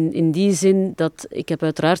 In die zin dat ik heb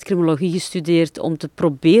uiteraard criminologie gestudeerd om te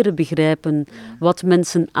proberen begrijpen wat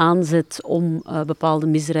mensen aanzet om bepaalde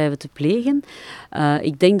misdrijven te plegen.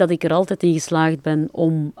 Ik denk dat ik er altijd in geslaagd ben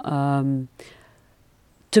om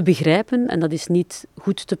te begrijpen, en dat is niet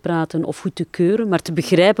goed te praten of goed te keuren, maar te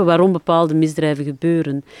begrijpen waarom bepaalde misdrijven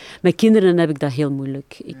gebeuren. Met kinderen heb ik dat heel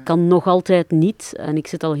moeilijk. Ik kan nog altijd niet, en ik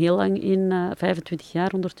zit al heel lang in, 25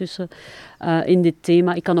 jaar ondertussen, in dit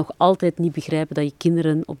thema, ik kan nog altijd niet begrijpen dat je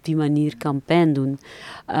kinderen op die manier kan pijn doen.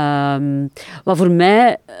 Wat voor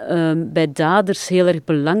mij bij daders heel erg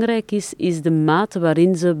belangrijk is de mate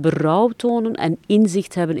waarin ze berouw tonen en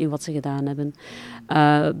inzicht hebben in wat ze gedaan hebben.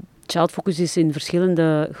 Child Focus is in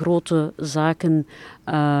verschillende grote zaken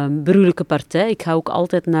burgerlijke partij. Ik ga ook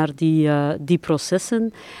altijd naar die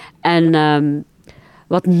processen. En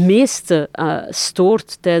wat het meeste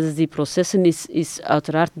stoort tijdens die processen is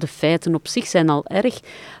uiteraard de feiten op zich zijn al erg,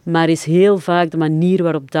 maar is heel vaak de manier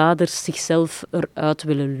waarop daders zichzelf eruit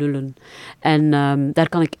willen lullen. En daar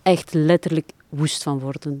kan ik echt letterlijk woest van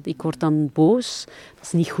worden. Ik word dan boos. Dat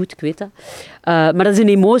is niet goed, ik weet dat. Maar dat is een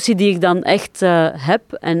emotie die ik dan echt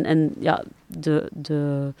heb. En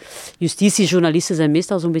de justitiejournalisten zijn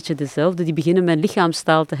meestal zo'n beetje dezelfde. Die beginnen mijn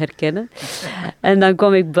lichaamstaal te herkennen. En dan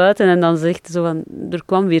kom ik buiten en dan zegt ze zo van, er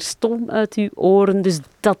kwam weer stom uit uw oren. Dus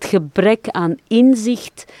dat gebrek aan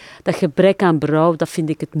inzicht, dat gebrek aan berouw, dat vind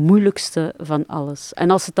ik het moeilijkste van alles. En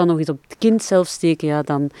als ze het dan nog eens op het kind zelf steken,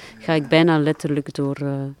 dan ga ik bijna letterlijk door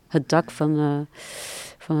het dak van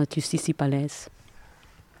het Justitiepaleis.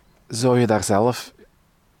 Zou je daar zelf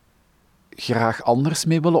graag anders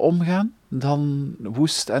mee willen omgaan dan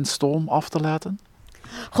woest en stoom af te laten?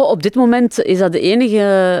 Goh, op dit moment is dat de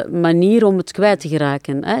enige manier om het kwijt te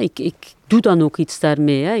geraken. Hè. Ik doe dan ook iets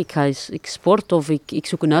daarmee. Hè. Ik sport of ik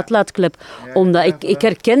zoek een uitlaatklep. Omdat ik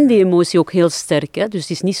herken die emotie ook heel sterk. Hè. Dus het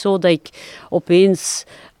is niet zo dat ik opeens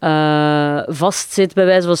vastzit, bij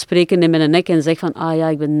wijze van spreken, in mijn nek en zeg van, ah ja,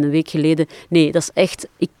 ik ben een week geleden... Nee, dat is echt...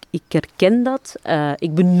 Ik herken dat,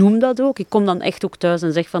 ik benoem dat ook. Ik kom dan echt ook thuis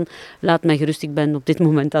en zeg van, laat mij gerust, ik ben op dit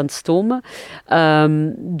moment aan het stomen.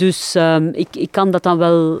 Ik kan dat dan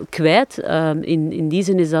wel kwijt. In die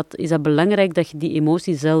zin is dat belangrijk dat je die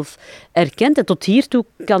emotie zelf erkent. En tot hiertoe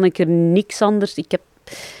kan ik er niks anders... Ik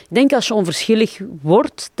denk als je onverschillig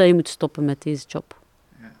wordt, dat je moet stoppen met deze job.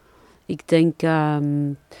 Ja. Ik denk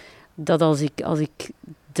dat als ik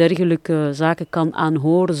dergelijke zaken kan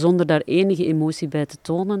aanhoren zonder daar enige emotie bij te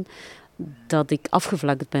tonen, dat ik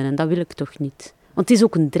afgevlakt ben. En dat wil ik toch niet. Want het is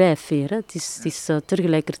ook een drijfveer. Hè. Het is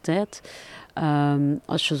tegelijkertijd...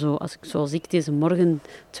 Zoals ik deze morgen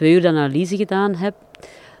 2 uur de analyse gedaan heb,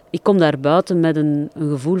 ik kom daar buiten met een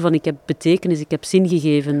gevoel van ik heb betekenis, ik heb zin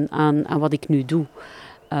gegeven aan wat ik nu doe.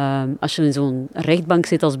 Als je in zo'n rechtbank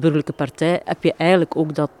zit als burgerlijke partij, heb je eigenlijk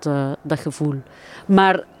ook dat gevoel.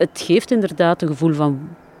 Maar het geeft inderdaad een gevoel van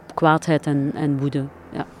kwaadheid en woede.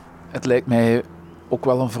 Ja. Het lijkt mij ook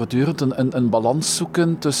wel voortdurend een balans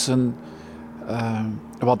zoeken tussen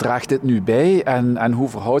wat draagt dit nu bij en hoe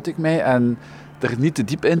verhoud ik mij en er niet te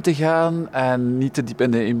diep in te gaan en niet te diep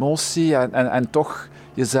in de emotie en toch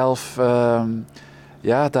jezelf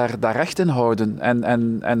daar recht in houden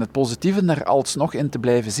en het positieve er alsnog in te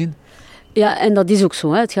blijven zien. Ja, en dat is ook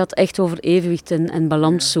zo. Hè. Het gaat echt over evenwicht en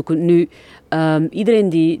balans zoeken. Nu, iedereen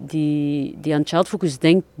die aan Child Focus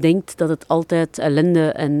denkt dat het altijd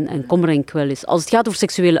ellende en kommer en kwel is. Als het gaat over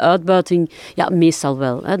seksuele uitbuiting, ja, meestal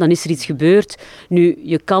wel. Hè. Dan is er iets gebeurd. Nu,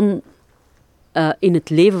 je kan in het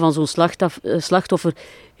leven van zo'n slachtoffer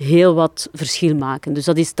heel wat verschil maken.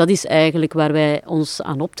 Dus dat is eigenlijk waar wij ons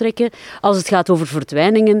aan optrekken. Als het gaat over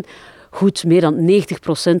verdwijningen, goed, meer dan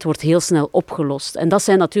 90% wordt heel snel opgelost. En dat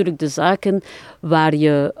zijn natuurlijk de zaken waar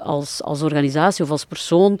je als organisatie of als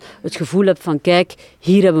persoon het gevoel hebt van kijk,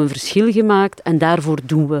 hier hebben we een verschil gemaakt en daarvoor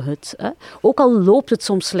doen we het. Hè. Ook al loopt het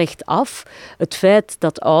soms slecht af, het feit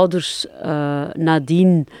dat ouders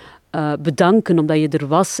nadien bedanken omdat je er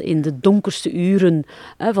was in de donkerste uren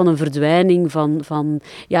van een verdwijning,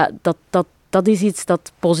 dat is iets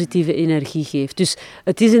dat positieve energie geeft. Dus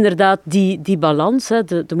het is inderdaad die balans,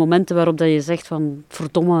 de momenten waarop dat je zegt van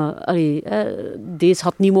verdomme, deze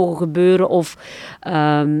had niet mogen gebeuren.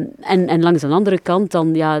 En langs de andere kant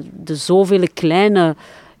dan de zoveel kleine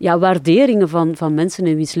waarderingen van mensen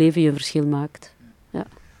in wiens leven je een verschil maakt. Ja.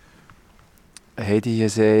 Heidi, je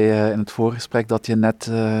zei in het voorgesprek dat je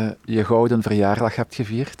net je gouden verjaardag hebt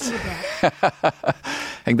gevierd.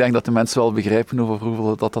 Ik denk dat de mensen wel begrijpen over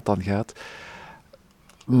hoeveel dat dan gaat.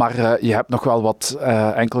 Maar je hebt nog wel wat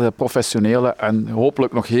enkele professionele en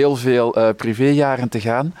hopelijk nog heel veel privéjaren te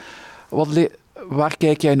gaan. Waar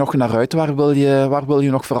kijk jij nog naar uit? Waar wil je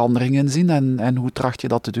nog veranderingen zien en hoe tracht je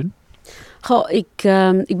dat te doen? Goh,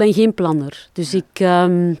 ik ben geen planner. Dus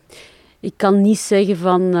ik kan niet zeggen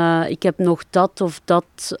van ik heb nog dat of dat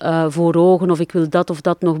voor ogen of ik wil dat of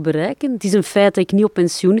dat nog bereiken. Het is een feit dat ik niet op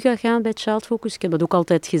pensioen ga gaan bij Child Focus. Ik heb dat ook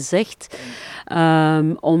altijd gezegd.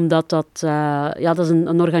 Omdat dat is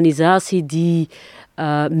een organisatie die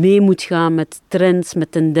mee moet gaan met trends,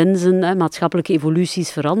 met tendensen, maatschappelijke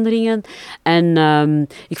evoluties, veranderingen. En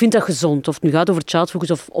ik vind dat gezond. Of het nu gaat over Child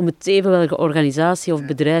Focus of om het even welke organisatie of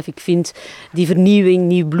bedrijf. Ik vind die vernieuwing,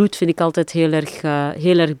 nieuw bloed, vind ik altijd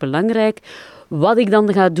heel erg belangrijk. Wat ik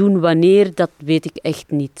dan ga doen, wanneer, dat weet ik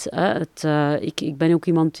echt niet. Ik ben ook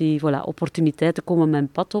iemand die opportuniteiten komen mijn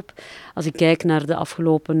pad op. Als ik kijk naar de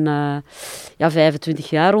afgelopen 25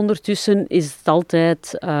 jaar ondertussen, is het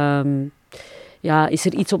altijd... is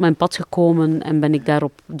er iets op mijn pad gekomen en ben ik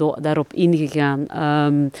daarop ingegaan.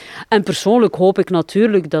 En persoonlijk hoop ik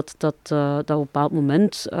natuurlijk dat op een bepaald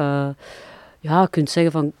moment je kunt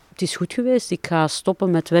zeggen van het is goed geweest, ik ga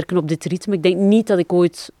stoppen met werken op dit ritme. Ik denk niet dat ik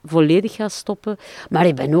ooit volledig ga stoppen, maar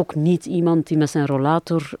ik ben ook niet iemand die met zijn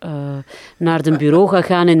rollator naar het bureau gaat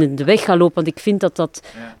gaan en in de weg gaat lopen, want ik vind dat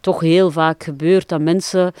toch heel vaak gebeurt, dat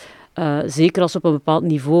mensen... zeker als ze op een bepaald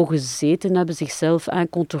niveau gezeten hebben, zichzelf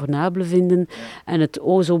incontournabel vinden en het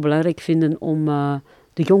zo belangrijk vinden om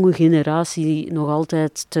de jonge generatie nog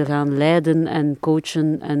altijd te gaan leiden en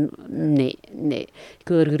coachen. En nee. Ik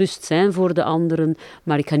wil er gerust zijn voor de anderen,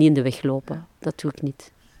 maar ik ga niet in de weg lopen. Dat doe ik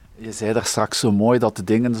niet. Je zei daar straks zo mooi dat de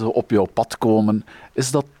dingen zo op jouw pad komen.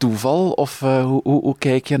 Is dat toeval of hoe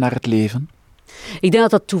kijk je naar het leven? Ik denk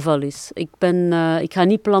dat dat toeval is. Ik ga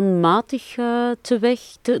niet planmatig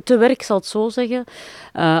te werk, zal het zo zeggen.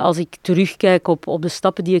 Als ik terugkijk op de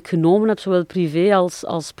stappen die ik genomen heb, zowel privé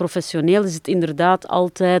als professioneel, is het inderdaad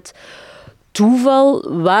altijd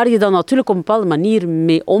toeval waar je dan natuurlijk op een bepaalde manier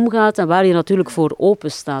mee omgaat en waar je natuurlijk voor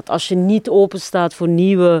open staat. Als je niet open staat voor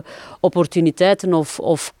nieuwe opportuniteiten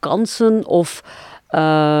of kansen of...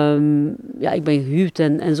 ik ben gehuwd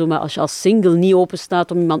en zo, maar als je als single niet open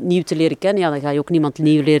staat om iemand nieuw te leren kennen, ja, dan ga je ook niemand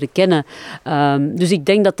nieuw leren kennen. Dus ik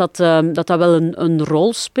denk dat wel een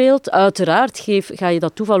rol speelt. Uiteraard ga je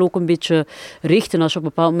dat toeval ook een beetje richten als je op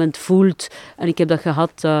een bepaald moment voelt, en ik heb dat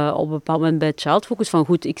gehad op een bepaald moment bij Child Focus, van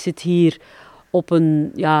goed, ik zit hier op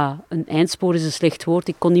een eindspoor is een slecht woord.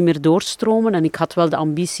 Ik kon niet meer doorstromen en ik had wel de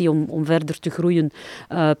ambitie om verder te groeien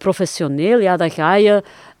professioneel. Ja, dan ga je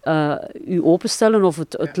u openstellen of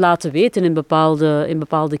het laten weten in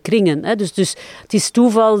bepaalde kringen. Hè. Dus het is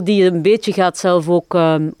toeval die je een beetje gaat zelf ook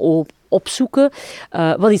opzoeken.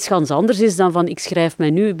 Wat iets ganz anders is dan van ik schrijf mij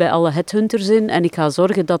nu bij alle headhunters in en ik ga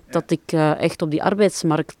zorgen dat ik echt op die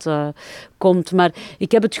arbeidsmarkt kom. Maar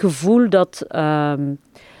ik heb het gevoel dat...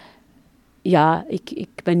 ik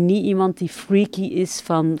ben niet iemand die freaky is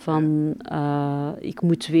van ik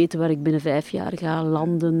moet weten waar ik binnen 5 jaar ga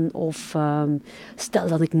landen of stel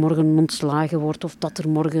dat ik morgen ontslagen word of dat er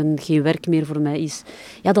morgen geen werk meer voor mij is.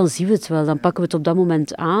 Ja, dan zien we het wel. Dan pakken we het op dat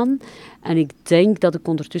moment aan. En ik denk dat ik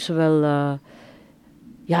ondertussen wel...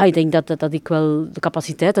 ik denk dat ik wel de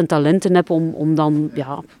capaciteit en talenten heb om dan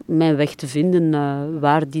mijn weg te vinden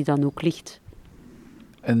waar die dan ook ligt.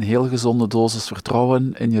 Een heel gezonde dosis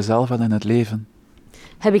vertrouwen in jezelf en in het leven.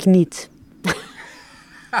 Heb ik niet.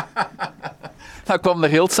 Dat kwam er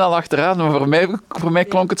heel snel achteraan, maar voor mij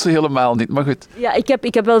klonk het zo helemaal niet. Maar goed. Ja,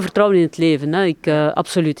 ik heb wel vertrouwen in het leven. Hè.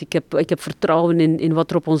 Absoluut. Ik heb vertrouwen in wat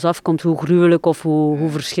er op ons afkomt, hoe gruwelijk of hoe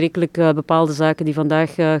verschrikkelijk bepaalde zaken die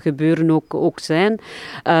vandaag gebeuren ook zijn.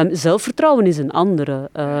 Zelfvertrouwen is een andere.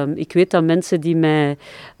 Ik weet dat mensen die mij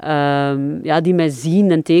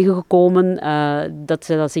zien en tegengekomen, dat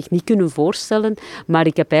ze dat zich niet kunnen voorstellen. Maar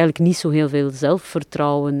ik heb eigenlijk niet zo heel veel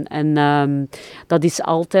zelfvertrouwen. En dat is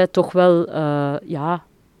altijd toch wel...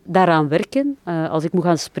 daaraan werken. Als ik moet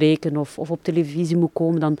gaan spreken of op televisie moet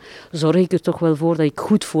komen, dan zorg ik er toch wel voor dat ik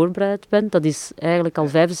goed voorbereid ben. Dat is eigenlijk al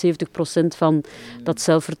 75% van dat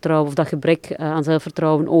zelfvertrouwen of dat gebrek aan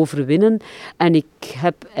zelfvertrouwen overwinnen. En ik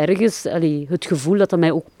heb ergens het gevoel dat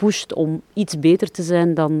mij ook pusht om iets beter te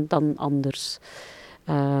zijn dan anders.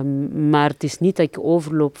 Maar het is niet dat ik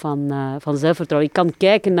overloop van zelfvertrouwen. Ik kan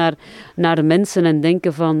kijken naar mensen en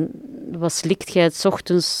denken van... Wat slikt jij het 's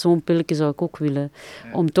ochtends? Zo'n pilletje zou ik ook willen.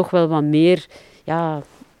 Ja. Om toch wel wat meer...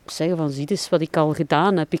 zeggen van, zie eens wat ik al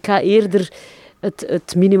gedaan heb. Ik ga eerder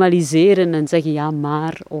het minimaliseren en zeggen ja,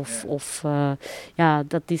 maar.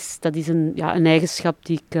 Dat is een eigenschap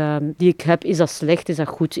die ik heb. Is dat slecht? Is dat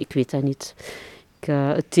goed? Ik weet dat niet.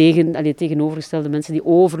 Het tegenovergestelde mensen die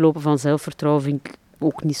overlopen van zelfvertrouwen vind ik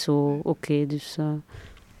ook niet zo oké. Dus...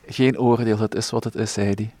 Geen oordeel, het is wat het is,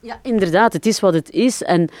 zei hij. Ja, inderdaad, het is wat het is.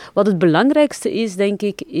 En wat het belangrijkste is, denk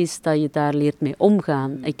ik, is dat je daar leert mee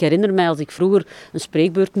omgaan. Ik herinner mij als ik vroeger een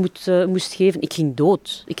spreekbeurt moest geven, ik ging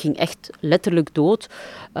dood. Ik ging echt letterlijk dood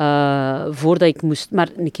voordat ik moest. Maar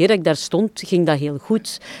een keer dat ik daar stond, ging dat heel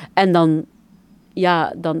goed. En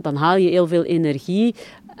dan haal je heel veel energie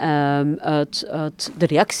uit de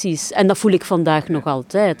reacties. En dat voel ik vandaag nog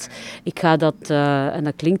altijd. Ik ga dat, en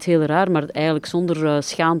dat klinkt heel raar, maar eigenlijk zonder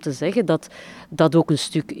schaamte zeggen, dat ook een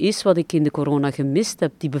stuk is wat ik in de corona gemist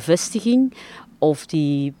heb. Die bevestiging of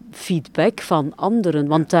die feedback van anderen.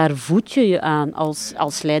 Want daar voed je je aan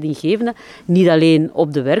als leidinggevende. Niet alleen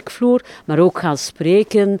op de werkvloer, maar ook gaan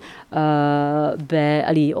spreken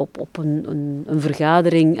op een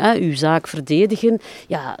vergadering, uw zaak verdedigen.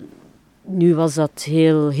 Ja, nu was dat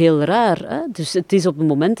heel, heel raar. Hè? Dus het is op de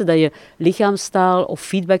momenten dat je lichaamstaal of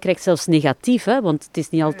feedback krijgt, zelfs negatief. Hè? Want het is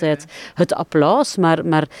niet altijd het applaus,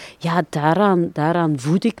 maar ja, daaraan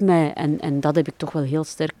voed ik mij. En dat heb ik toch wel heel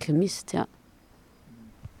sterk gemist, ja.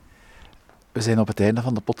 We zijn op het einde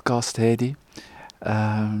van de podcast, Heidi.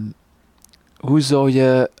 Hoe zou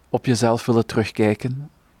je op jezelf willen terugkijken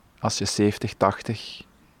als je 70, 80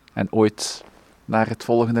 en ooit naar het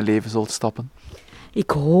volgende leven zult stappen? Ik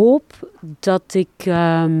hoop dat ik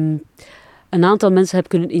een aantal mensen heb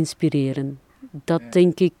kunnen inspireren. Dat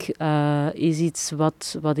denk ik is iets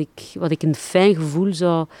wat ik een fijn gevoel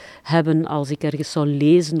zou hebben als ik ergens zou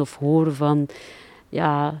lezen of horen van...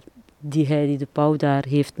 Ja, die Heidi de Pauw daar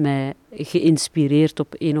heeft mij geïnspireerd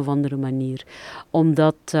op een of andere manier.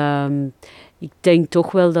 Omdat ik denk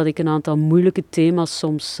toch wel dat ik een aantal moeilijke thema's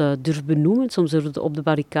soms durf benoemen, soms er op de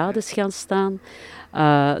barricades gaan staan,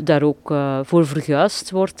 daar ook voor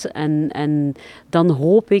verguisd wordt. En dan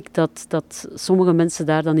hoop ik dat sommige mensen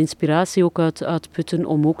daar dan inspiratie ook uit putten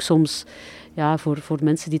om ook soms voor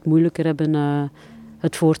mensen die het moeilijker hebben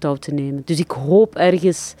het voortouw te nemen. Dus ik hoop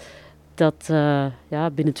ergens dat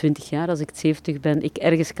binnen 20 jaar, als ik 70 ben, ik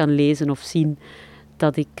ergens kan lezen of zien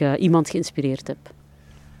dat ik iemand geïnspireerd heb.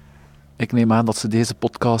 Ik neem aan dat ze deze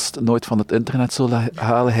podcast nooit van het internet zullen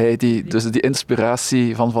halen, Heidi. Dus die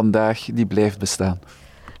inspiratie van vandaag, die blijft bestaan.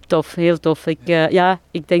 Tof, heel tof. Ik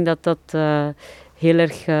denk dat dat heel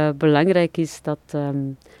erg belangrijk is.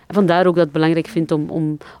 Vandaar ook dat ik het belangrijk vind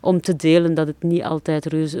om te delen dat het niet altijd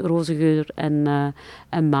roze geur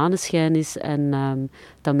en maneschijn is. En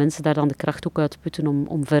dat mensen daar dan de kracht ook uit putten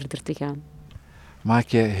om verder te gaan. Mag ik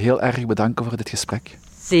je heel erg bedanken voor dit gesprek.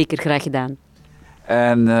 Zeker, graag gedaan.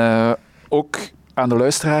 En ook aan de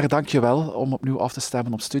luisteraar, dank je wel om opnieuw af te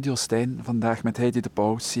stemmen op Studio Stijn. Vandaag met Heidi de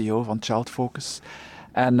Pauw, CEO van Child Focus.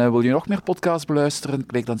 En wil je nog meer podcasts beluisteren?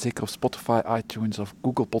 Klik dan zeker op Spotify, iTunes of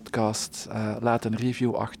Google Podcasts. Laat een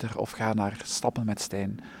review achter of ga naar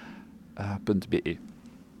stappenmetstijn.be.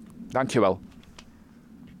 Dank je wel.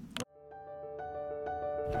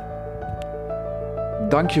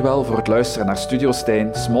 Dank je wel voor het luisteren naar Studio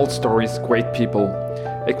Stijn, Small Stories, Great People.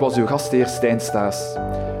 Ik was uw gastheer Stijn Staes.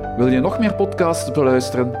 Wil je nog meer podcasts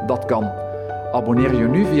beluisteren? Dat kan. Abonneer je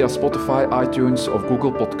nu via Spotify, iTunes of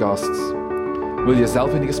Google Podcasts. Wil je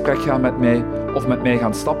zelf in gesprek gaan met mij of met mij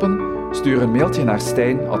gaan stappen? Stuur een mailtje naar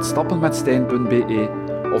stijn@stappenmetstijn.be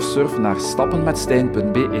of surf naar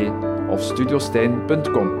stappenmetstijn.be of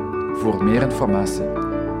studiostijn.com voor meer informatie.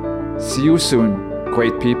 See you soon,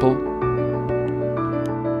 great people.